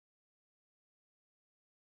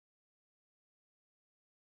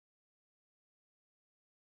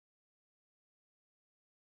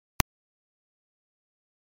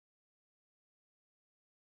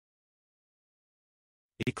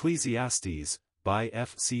Ecclesiastes, by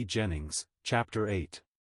F. C. Jennins, Chapter 8.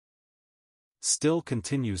 Still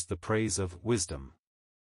continues the praise of wisdom.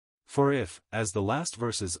 For if, as the last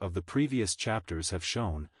verses of the previous chapters have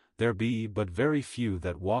shown, there be but very few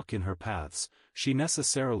that walk in her paths, she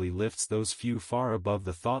necessarily lifts those few far above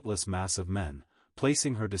the thoughtless mass of men,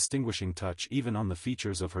 placing her distinguishing touch even on the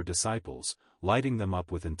features of her disciples, lighting them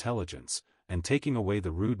up with intelligence, and taking away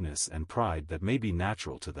the rudeness and pride that may be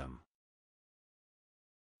natural to them.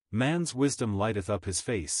 Man's wisdom lighteth up his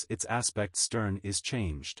face, its aspect stern is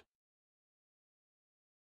changed.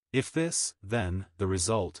 If this, then, the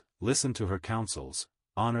result, listen to her counsels,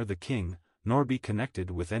 honor the king, nor be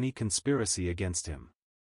connected with any conspiracy against him.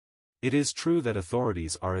 It is true that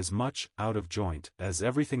authorities are as much out of joint as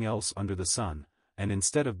everything else under the sun, and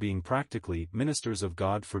instead of being practically ministers of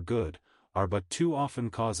God for good, are but too often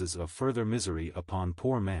causes of further misery upon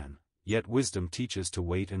poor man, yet wisdom teaches to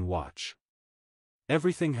wait and watch.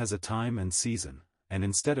 Everything has a time and season, and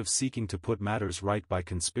instead of seeking to put matters right by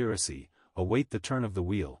conspiracy, await the turn of the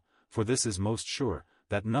wheel, for this is most sure,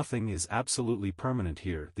 that nothing is absolutely permanent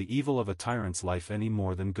here, the evil of a tyrant's life any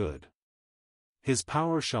more than good. His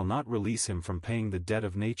power shall not release him from paying the debt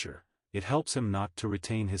of nature, it helps him not to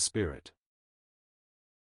retain his spirit.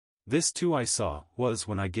 This too I saw, was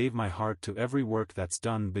when I gave my heart to every work that's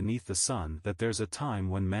done beneath the sun, that there's a time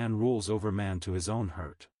when man rules over man to his own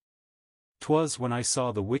hurt. 'Twas when I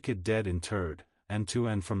saw the wicked dead interred, and to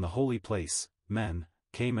and from the holy place, men,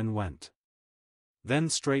 came and went. Then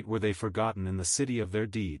straight were they forgotten in the city of their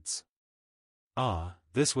deeds. Ah,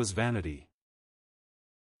 this was vanity.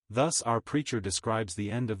 Thus our preacher describes the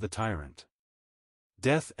end of the tyrant.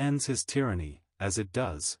 Death ends his tyranny, as it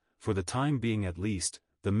does, for the time being at least,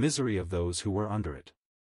 the misery of those who were under it.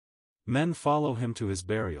 Men follow him to his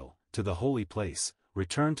burial, to the holy place,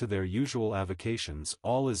 return to their usual avocations,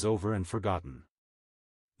 all is over and forgotten.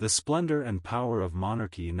 The splendor and power of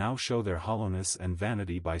monarchy now show their hollowness and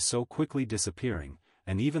vanity by so quickly disappearing,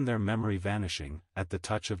 and even their memory vanishing, at the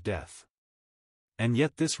touch of death. And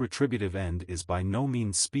yet this retributive end is by no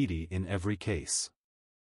means speedy in every case.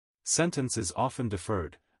 Sentence is often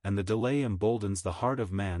deferred, and the delay emboldens the heart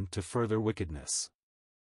of man to further wickedness.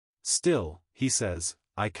 Still, he says,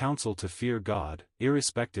 I counsel to fear God,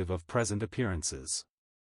 irrespective of present appearances.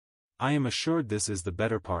 I am assured this is the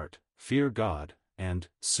better part, fear God, and,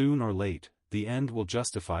 soon or late, the end will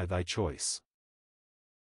justify thy choice.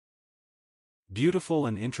 Beautiful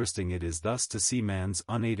and interesting it is thus to see man's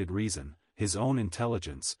unaided reason, his own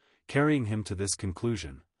intelligence, carrying him to this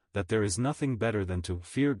conclusion, that there is nothing better than to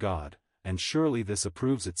fear God, and surely this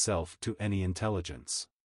approves itself to any intelligence.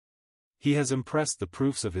 He has impressed the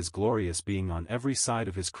proofs of his glorious being on every side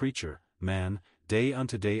of his creature, man, day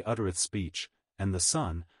unto day uttereth speech, and the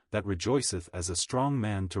sun, that rejoiceth as a strong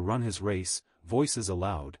man to run his race, voices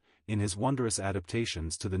aloud, in his wondrous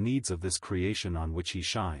adaptations to the needs of this creation on which he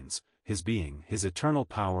shines, his being, his eternal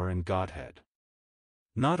power and Godhead.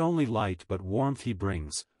 Not only light but warmth he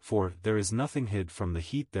brings, for there is nothing hid from the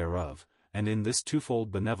heat thereof, and in this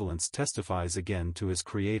twofold benevolence testifies again to his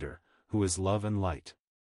Creator, who is love and light.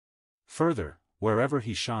 Further, wherever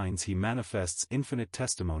he shines he manifests infinite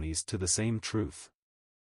testimonies to the same truth.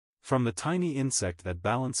 From the tiny insect that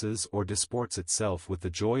balances or disports itself with the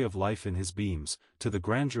joy of life in his beams, to the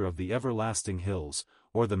grandeur of the everlasting hills,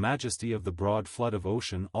 or the majesty of the broad flood of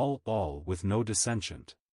ocean, all with no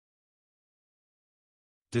dissentient,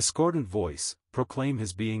 discordant voice, proclaim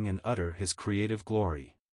his being and utter his creative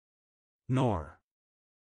glory. Nor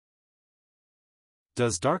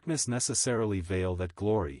does darkness necessarily veil that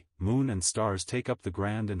glory, moon and stars take up the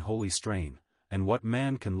grand and holy strain, and what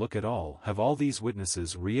man can look at all have all these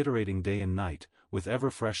witnesses reiterating day and night, with ever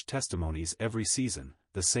fresh testimonies every season,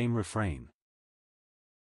 the same refrain.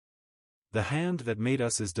 The hand that made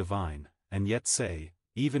us is divine, and yet say,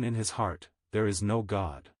 even in his heart, there is no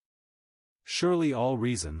God. Surely all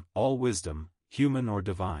reason, all wisdom, human or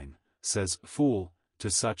divine, says, fool, to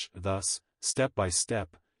such, thus, step by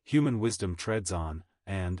step, human wisdom treads on,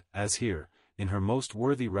 and, as here, in her most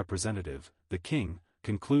worthy representative, the king,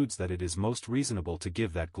 concludes that it is most reasonable to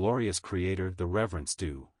give that glorious Creator the reverence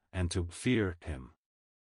due, and to fear him.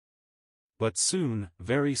 But soon,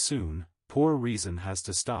 very soon, poor reason has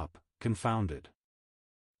to stop, confounded.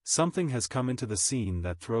 Something has come into the scene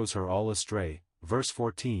that throws her all astray. Verse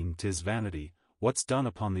 14, 'Tis vanity, what's done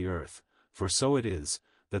upon the earth, for so it is,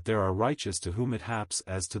 that there are righteous to whom it haps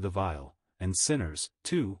as to the vile, and sinners,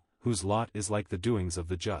 too, whose lot is like the doings of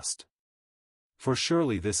the just. For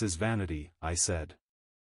surely this is vanity, I said.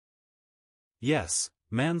 Yes,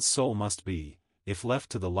 man's soul must be, if left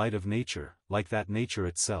to the light of nature, like that nature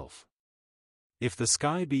itself. If the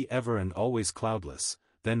sky be ever and always cloudless,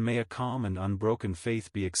 then may a calm and unbroken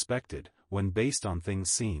faith be expected, when based on things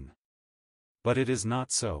seen. But it is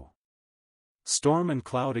not so. Storm and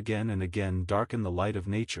cloud again and again darken the light of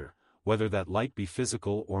nature, whether that light be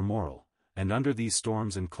physical or moral, and under these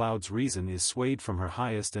storms and clouds reason is swayed from her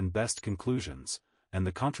highest and best conclusions, and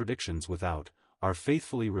the contradictions without are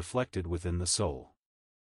faithfully reflected within the soul.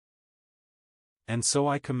 And so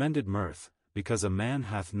I commended mirth, because a man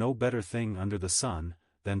hath no better thing under the sun,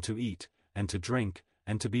 than to eat, and to drink,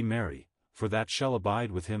 and to be merry, for that shall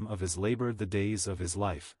abide with him of his labor the days of his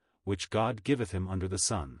life, which God giveth him under the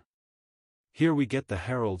sun. Here we get the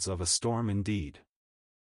heralds of a storm indeed.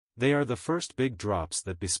 They are the first big drops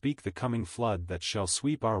that bespeak the coming flood that shall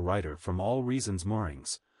sweep our writer from all reason's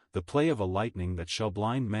moorings, the play of a lightning that shall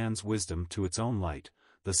blind man's wisdom to its own light,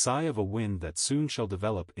 the sigh of a wind that soon shall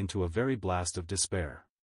develop into a very blast of despair.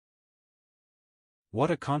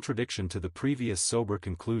 What a contradiction to the previous sober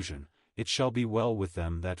conclusion, "It shall be well with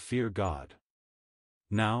them that fear God."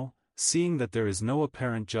 Now, seeing that there is no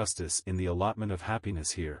apparent justice in the allotment of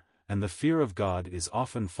happiness here, and the fear of God is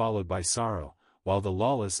often followed by sorrow, while the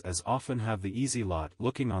lawless as often have the easy lot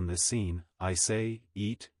looking on this scene, I say,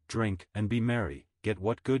 eat, drink, and be merry, get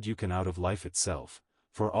what good you can out of life itself,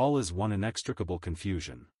 for all is one inextricable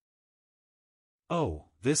confusion. Oh,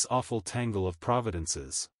 this awful tangle of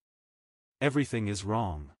providences! Everything is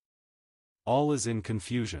wrong. All is in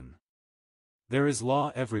confusion. There is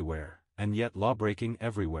law everywhere, and yet law-breaking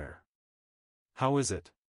everywhere. How is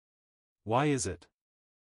it? Why is it?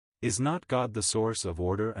 Is not God the source of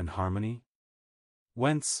order and harmony?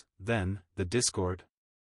 Whence, then, the discord?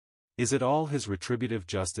 Is it all his retributive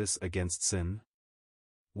justice against sin?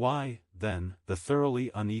 Why, then, the thoroughly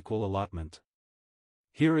unequal allotment?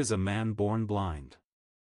 Here is a man born blind.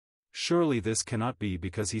 Surely this cannot be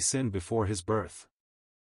because he sinned before his birth.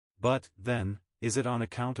 But, then, is it on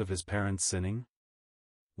account of his parents sinning?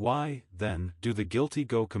 Why, then, do the guilty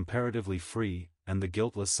go comparatively free, and the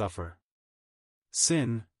guiltless suffer?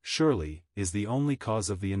 Sin, surely, is the only cause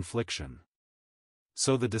of the infliction.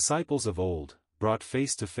 So the disciples of old, brought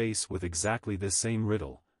face to face with exactly this same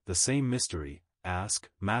riddle, the same mystery, ask,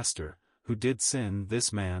 Master, who did sin,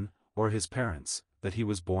 this man, or his parents, that he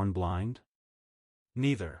was born blind?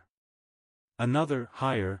 Neither. Another,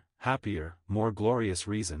 higher, happier, more glorious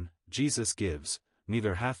reason, Jesus gives,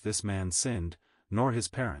 neither hath this man sinned, nor his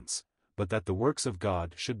parents, but that the works of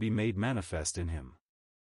God should be made manifest in him.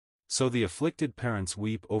 So the afflicted parents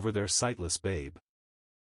weep over their sightless babe.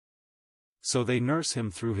 So they nurse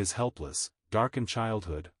him through his helpless, darkened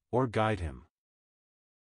childhood, or guide him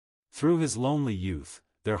through his lonely youth,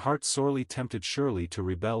 their hearts sorely tempted surely to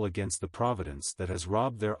rebel against the providence that has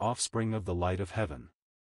robbed their offspring of the light of heaven.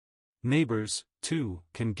 Neighbors, too,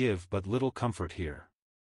 can give but little comfort here.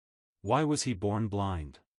 Why was he born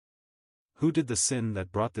blind? Who did the sin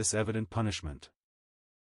that brought this evident punishment?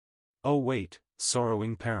 Oh wait,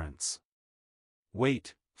 sorrowing parents.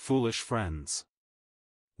 Wait, foolish friends.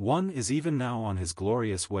 One is even now on his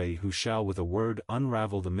glorious way who shall with a word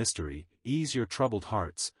unravel the mystery, ease your troubled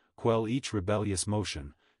hearts, quell each rebellious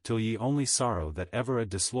motion, till ye only sorrow that ever a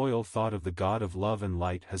disloyal thought of the God of love and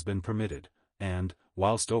light has been permitted, and,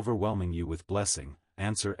 whilst overwhelming you with blessing,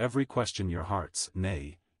 answer every question your hearts,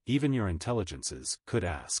 nay, even your intelligences, could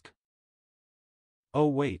ask. Oh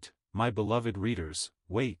wait, my beloved readers,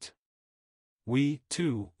 wait. We,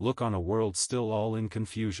 too, look on a world still all in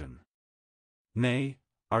confusion. Nay,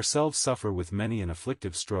 ourselves suffer with many an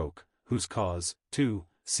afflictive stroke, whose cause, too,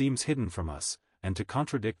 seems hidden from us, and to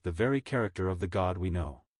contradict the very character of the God we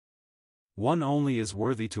know. One only is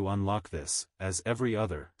worthy to unlock this, as every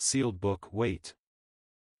other, sealed book. Wait.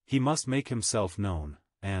 He must make himself known,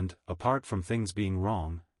 and, apart from things being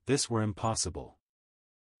wrong, this were impossible.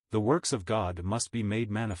 The works of God must be made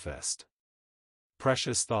manifest.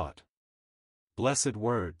 Precious thought. Blessed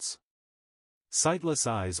words. Sightless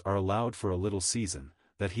eyes are allowed for a little season,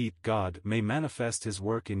 that he, God, may manifest his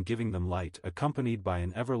work in giving them light accompanied by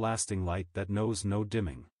an everlasting light that knows no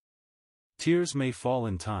dimming. Tears may fall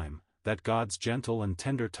in time, that God's gentle and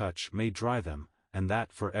tender touch may dry them, and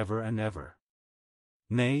that for ever and ever.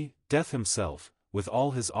 Nay, death himself, with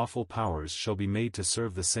all his awful powers shall be made to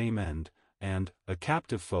serve the same end, and, a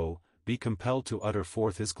captive foe, be compelled to utter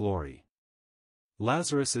forth his glory.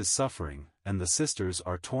 Lazarus is suffering, and the sisters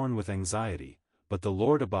are torn with anxiety, but the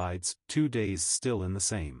Lord abides 2 days still in the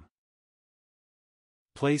same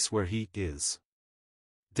place where he is.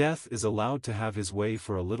 Death is allowed to have his way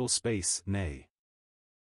for a little space, nay,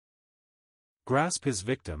 grasp his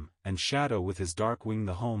victim, and shadow with his dark wing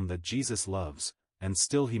the home that Jesus loves, and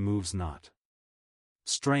still he moves not.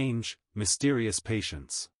 Strange, mysterious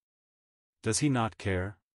patience. Does he not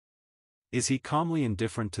care? Is he calmly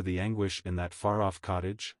indifferent to the anguish in that far-off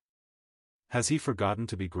cottage? Has he forgotten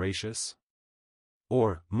to be gracious?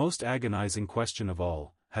 Or, most agonizing question of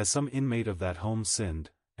all, has some inmate of that home sinned,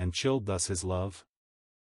 and chilled thus his love?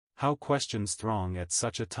 How questions throng at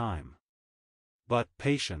such a time! But,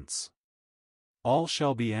 patience! All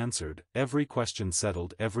shall be answered, every question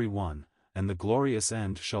settled, every one, and the glorious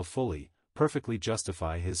end shall fully, perfectly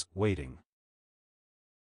justify his waiting.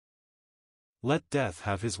 Let death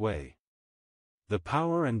have his way. The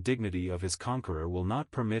power and dignity of his conqueror will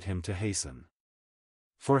not permit him to hasten.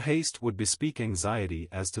 For haste would bespeak anxiety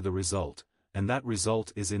as to the result, and that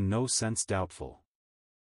result is in no sense doubtful.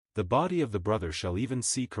 The body of the brother shall even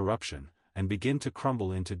see corruption, and begin to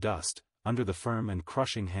crumble into dust, under the firm and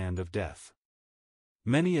crushing hand of death.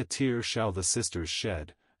 Many a tear shall the sisters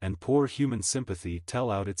shed, and poor human sympathy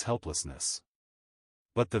tell out its helplessness.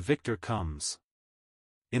 But the victor comes.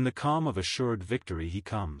 In the calm of assured victory he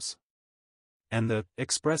comes. And the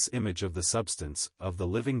express image of the substance of the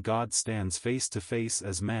living God stands face to face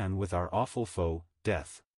as man with our awful foe,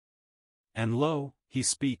 death. And lo, he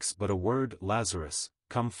speaks but a word, Lazarus,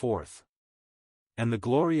 come forth. And the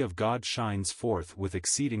glory of God shines forth with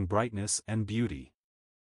exceeding brightness and beauty.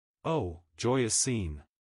 Oh, joyous scene!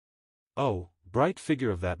 Oh, bright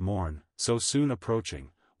figure of that morn, so soon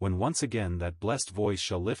approaching, when once again that blessed voice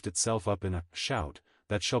shall lift itself up in a shout,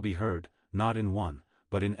 that shall be heard, not in one,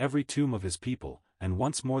 but in every tomb of his people, and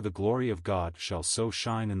once more the glory of God shall so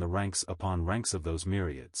shine in the ranks upon ranks of those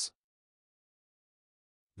myriads,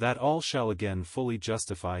 that all shall again fully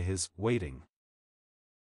justify his waiting.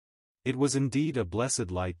 It was indeed a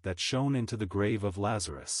blessed light that shone into the grave of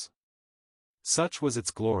Lazarus. Such was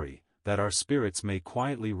its glory, that our spirits may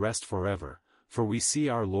quietly rest forever, for we see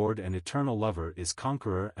our Lord and eternal Lover is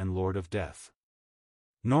conqueror and Lord of death.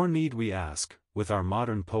 Nor need we ask, with our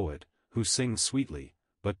modern poet, who sings sweetly,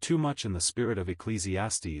 but too much in the spirit of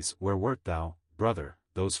Ecclesiastes, where wert thou, brother,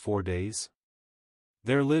 those 4 days?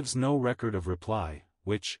 There lives no record of reply,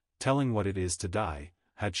 which, telling what it is to die,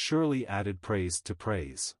 had surely added praise to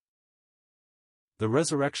praise. The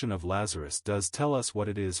resurrection of Lazarus does tell us what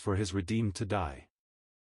it is for his redeemed to die.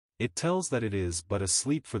 It tells that it is but a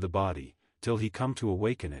sleep for the body, till he come to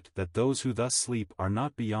awaken it, that those who thus sleep are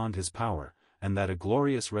not beyond his power, and that a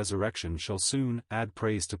glorious resurrection shall soon add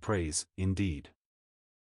praise to praise, indeed.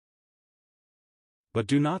 But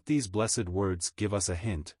do not these blessed words give us a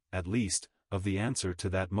hint, at least, of the answer to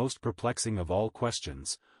that most perplexing of all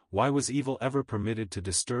questions: why was evil ever permitted to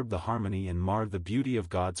disturb the harmony and mar the beauty of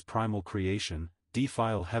God's primal creation,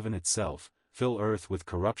 defile heaven itself, fill earth with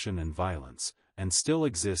corruption and violence, and still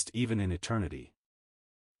exist even in eternity?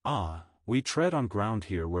 Ah, we tread on ground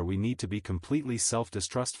here where we need to be completely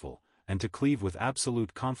self-distrustful, and to cleave with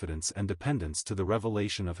absolute confidence and dependence to the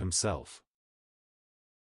revelation of himself.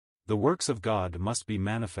 The works of God must be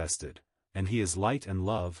manifested, and he is light and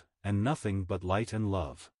love, and nothing but light and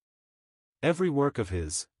love. Every work of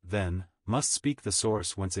his, then, must speak the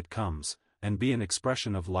source whence it comes, and be an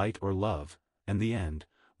expression of light or love, and the end,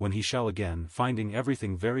 when he shall again, finding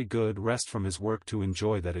everything very good, rest from his work to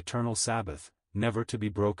enjoy that eternal Sabbath, never to be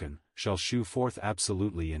broken, shall shew forth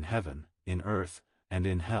absolutely in heaven, in earth, and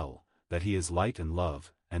in hell, that he is light and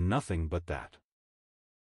love, and nothing but that.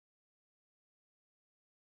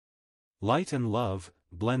 Light and love,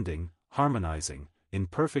 blending, harmonizing, in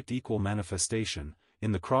perfect equal manifestation,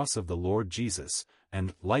 in the cross of the Lord Jesus,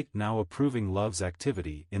 and light now approving love's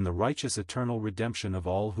activity in the righteous eternal redemption of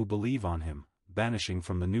all who believe on him, banishing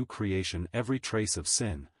from the new creation every trace of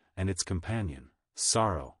sin, and its companion,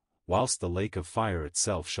 sorrow, whilst the lake of fire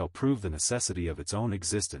itself shall prove the necessity of its own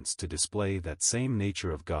existence to display that same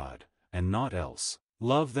nature of God, and not else,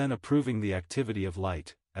 love then approving the activity of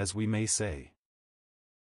light, as we may say.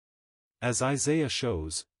 As Isaiah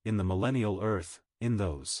shows, in the millennial earth, in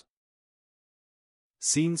those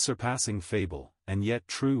scenes surpassing fable, and yet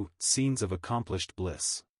true, scenes of accomplished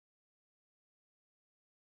bliss.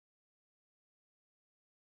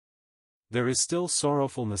 There is still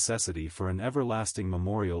sorrowful necessity for an everlasting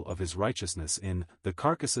memorial of his righteousness in the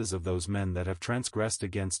carcasses of those men that have transgressed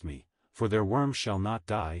against me, for their worm shall not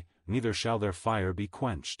die, neither shall their fire be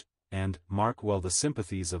quenched, and, mark well the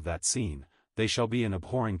sympathies of that scene, they shall be an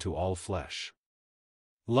abhorring to all flesh.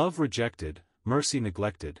 Love rejected, mercy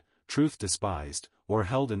neglected, truth despised, or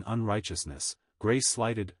held in unrighteousness, grace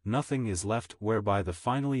slighted, nothing is left whereby the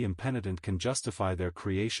finally impenitent can justify their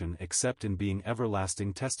creation except in being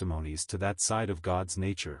everlasting testimonies to that side of God's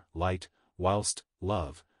nature, light, whilst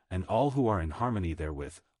love, and all who are in harmony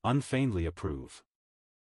therewith, unfeignedly approve.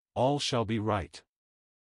 All shall be right.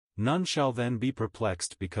 None shall then be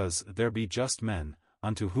perplexed because there be just men,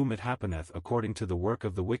 unto whom it happeneth according to the work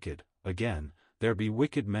of the wicked, again, there be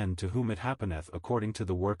wicked men to whom it happeneth according to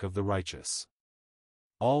the work of the righteous.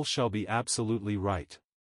 All shall be absolutely right.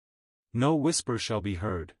 No whisper shall be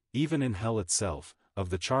heard, even in hell itself, of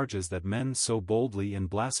the charges that men so boldly and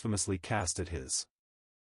blasphemously cast at his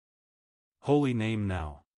holy name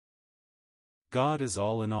now. God is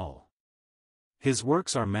all in all. His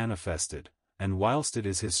works are manifested, and whilst it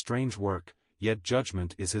is his strange work, yet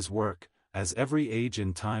judgment is his work, as every age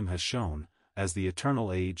in time has shown, as the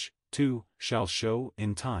eternal age, too, shall show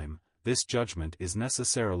in time. This judgment is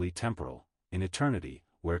necessarily temporal. In eternity,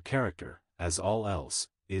 where character, as all else,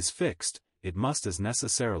 is fixed, it must as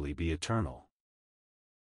necessarily be eternal.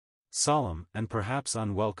 Solemn and perhaps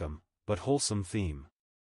unwelcome, but wholesome theme.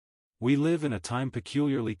 We live in a time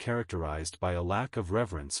peculiarly characterized by a lack of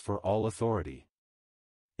reverence for all authority.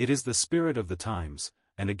 It is the spirit of the times,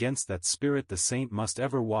 and against that spirit the saint must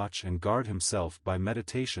ever watch and guard himself by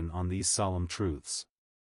meditation on these solemn truths.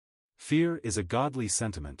 Fear is a godly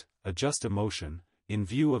sentiment, a just emotion, in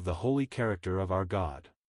view of the holy character of our God.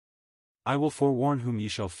 I will forewarn whom ye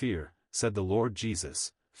shall fear, said the Lord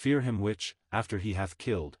Jesus, fear him which, after he hath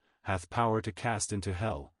killed, hath power to cast into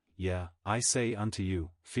hell. Yea, I say unto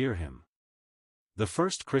you, fear him. The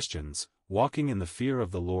first Christians, walking in the fear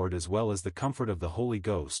of the Lord as well as the comfort of the Holy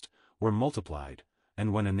Ghost, were multiplied,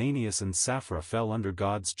 and when Ananias and Sapphira fell under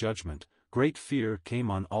God's judgment, great fear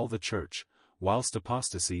came on all the church, whilst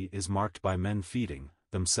apostasy is marked by men feeding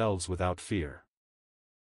themselves without fear.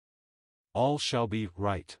 All shall be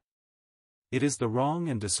right. It is the wrong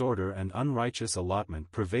and disorder and unrighteous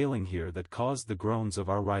allotment prevailing here that caused the groans of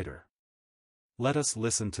our writer. Let us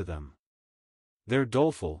listen to them. Their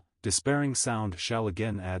doleful, despairing sound shall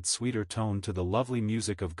again add sweeter tone to the lovely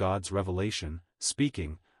music of God's revelation,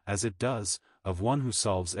 speaking, as it does, of one who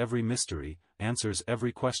solves every mystery, answers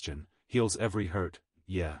every question, heals every hurt,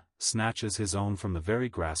 yea, snatches his own from the very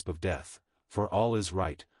grasp of death, for all is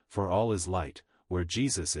right, for all is light, where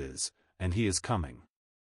Jesus is, and he is coming.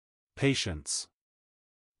 Patience.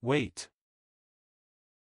 Wait.